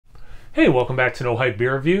Hey, welcome back to No Hype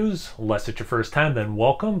Beer Reviews. Unless it's your first time, then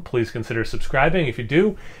welcome. Please consider subscribing. If you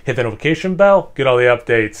do, hit the notification bell, get all the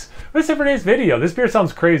updates. That's it for today's video. This beer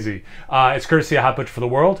sounds crazy. It's courtesy of Hot Butcher for the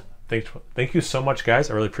World. Thank you so much, guys.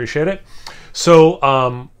 I really appreciate it. So,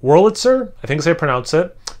 Wurlitzer, I think is how you pronounce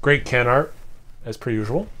it. Great can art, as per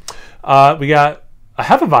usual. We got a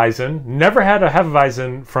Hefeweizen. Never had a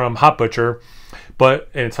Hefeweizen from Hot Butcher. And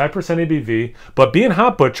it's 5% ABV. But being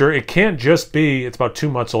Hot Butcher, it can't just be, it's about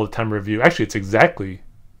 2 months old at time of review. Actually, it's exactly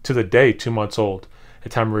to the day 2 months old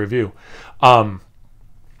at time of review. But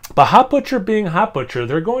Hot Butcher being Hot Butcher,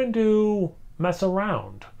 they're going to mess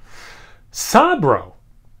around. Sabro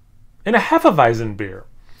in a Hefeweizen beer.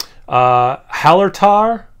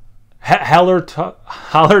 Hallertau,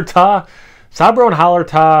 Sabro and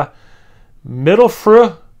Hallertau,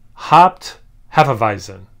 Mittelfrüh hopped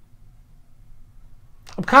Hefeweizen.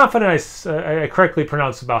 I'm confident I correctly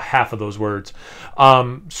pronounced about half of those words.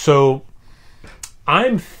 So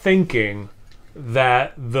I'm thinking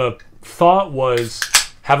that the thought was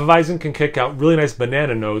Hefeweizen can kick out really nice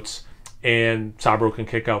banana notes and Sabro can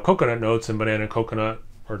kick out coconut notes, and banana and coconut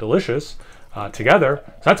are delicious together.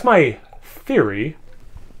 So that's my theory.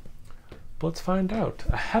 But let's find out.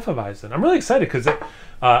 A Hefeweizen. I'm really excited because a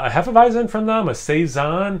Hefeweizen from them, a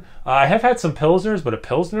Saison. I have had some Pilsners, but a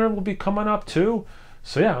Pilsner will be coming up too.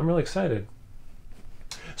 So yeah, I'm really excited.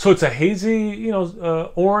 So it's a hazy,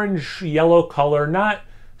 orange yellow color, not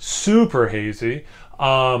super hazy,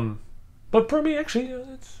 but for me actually,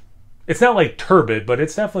 it's not like turbid, but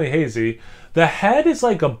it's definitely hazy. The head is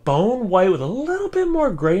like a bone white with a little bit more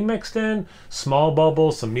gray mixed in, small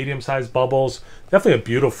bubbles, some medium-sized bubbles. Definitely a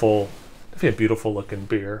beautiful looking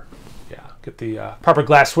beer. Yeah, get the proper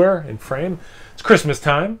glassware and frame. It's Christmas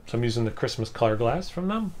time, so I'm using the Christmas color glass from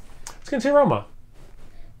them. Let's get into the aroma.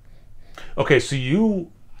 Okay,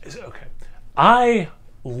 I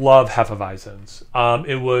love Hefeweizens.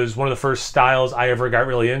 It was one of the first styles I ever got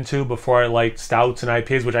really into before I liked stouts and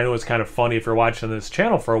IPAs, which I know is kind of funny if you're watching this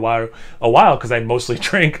channel for a while, because I mostly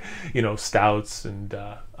drank, stouts and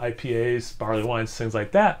IPAs, barley wines, things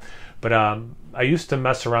like that. But I used to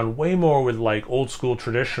mess around way more with like old school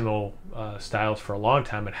traditional styles for a long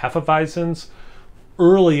time. And Hefeweizens,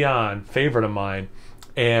 early on, favorite of mine.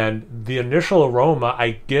 And the initial aroma,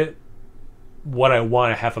 I get what I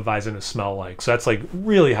want a Hefeweizen to smell like. So that's like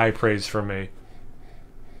really high praise for me.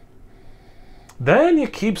 Then you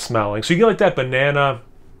keep smelling. So you get like that banana,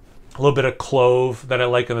 a little bit of clove that I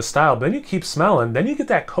like in the style. But then you keep smelling. Then you get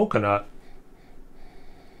that coconut.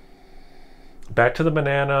 Back to the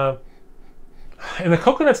banana. And the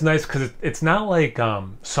coconut's nice because it's not like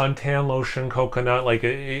suntan lotion coconut. Like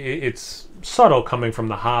it's subtle coming from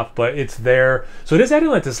the hop, but it's there. So it is adding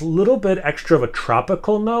like this little bit extra of a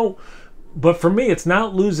tropical note. But for me, it's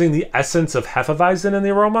not losing the essence of Hefeweizen in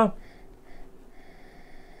the aroma.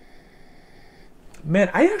 Man,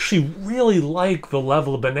 I actually really like the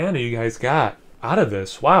level of banana you guys got out of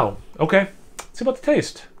this. Wow. Okay. Let's see about the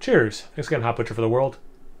taste. Cheers. Thanks again, Hot Butcher for the World.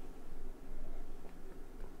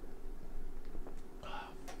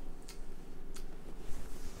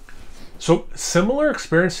 So, similar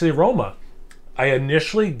experience to the aroma. I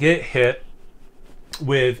initially get hit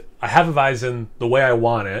with a Hefeweizen the way I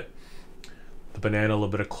want it. The banana, a little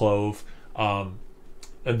bit of clove, and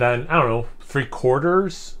then I don't know,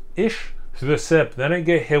 3/4-ish through the sip. Then I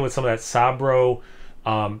get hit with some of that Sabro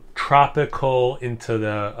tropical into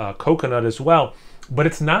the coconut as well, but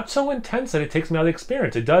it's not so intense that it takes me out of the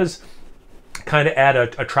experience. It does kind of add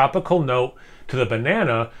a tropical note to the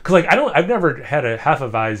banana, because like I've never had a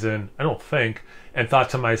Hefeweizen, I don't think, and thought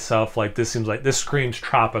to myself like this screams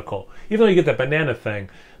tropical, even though you get that banana thing.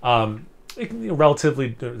 It can be relatively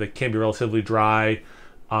dry.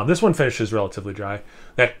 This one finishes relatively dry.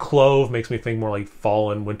 That clove makes me think more like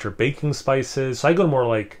fall and winter baking spices. So I go to more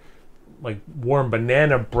like warm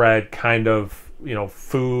banana bread kind of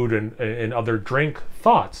food and other drink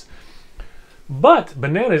thoughts. But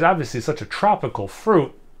banana is obviously such a tropical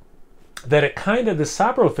fruit that it the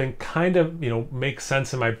Sabro thing kind of makes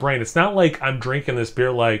sense in my brain. It's not like I'm drinking this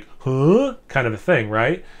beer like huh kind of a thing,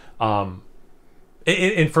 right?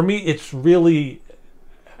 And for me, it's really,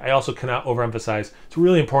 I also cannot overemphasize, it's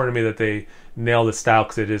really important to me that they nail the style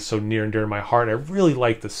because it is so near and dear to my heart. I really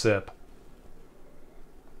like the sip.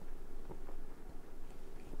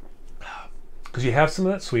 Because you have some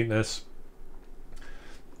of that sweetness,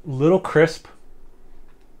 little crisp,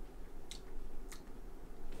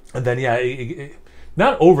 and then yeah, it's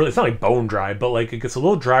not like bone dry, but like it gets a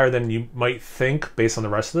little drier than you might think based on the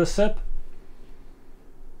rest of the sip.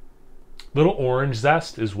 Little orange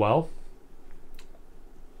zest as well.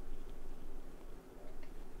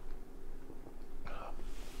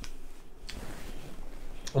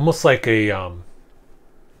 almost like a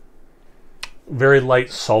very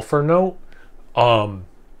light sulfur note.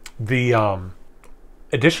 The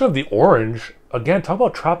addition of the orange, again, talk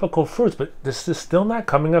about tropical fruits, but this is still not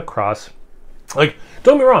coming across. Like,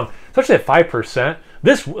 don't get me wrong, especially at 5%.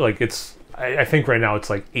 This, like, it's, I think right now it's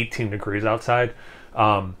like 18 degrees outside.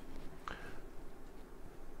 I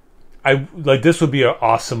like, this would be an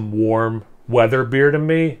awesome warm weather beer to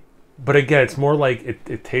me. But again, it's more like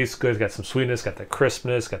it tastes good. It's got some sweetness, got that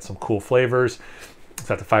crispness, got some cool flavors. It's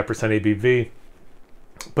got the 5% ABV.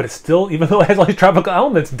 But it's still, even though it has all these tropical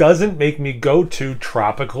elements, doesn't make me go to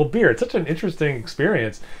tropical beer. It's such an interesting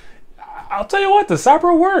experience. I'll tell you what, the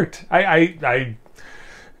Sabro worked. I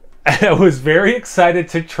was very excited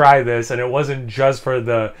to try this, and it wasn't just for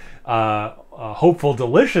the hopeful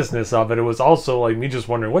deliciousness of it. It was also like me just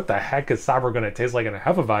wondering, what the heck is Sabro going to taste like in a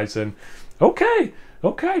Hefeweizen? Okay.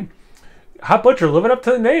 Hot Butcher living up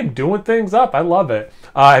to the name, doing things up. I love it.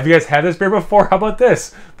 Have you guys had this beer before? How about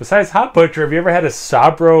this? Besides Hot Butcher, have you ever had a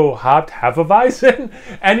Sabro hopped Hefeweizen?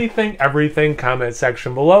 Anything, everything, comment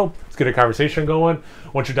section below. Let's get a conversation going.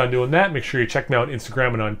 Once you're done doing that, make sure you check me out on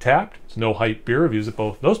Instagram and Untapped. It's No Hype Beer Reviews at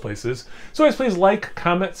both those places. So guys, please like,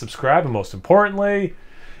 comment, subscribe, and most importantly,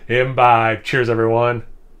 imbibe. Cheers, everyone.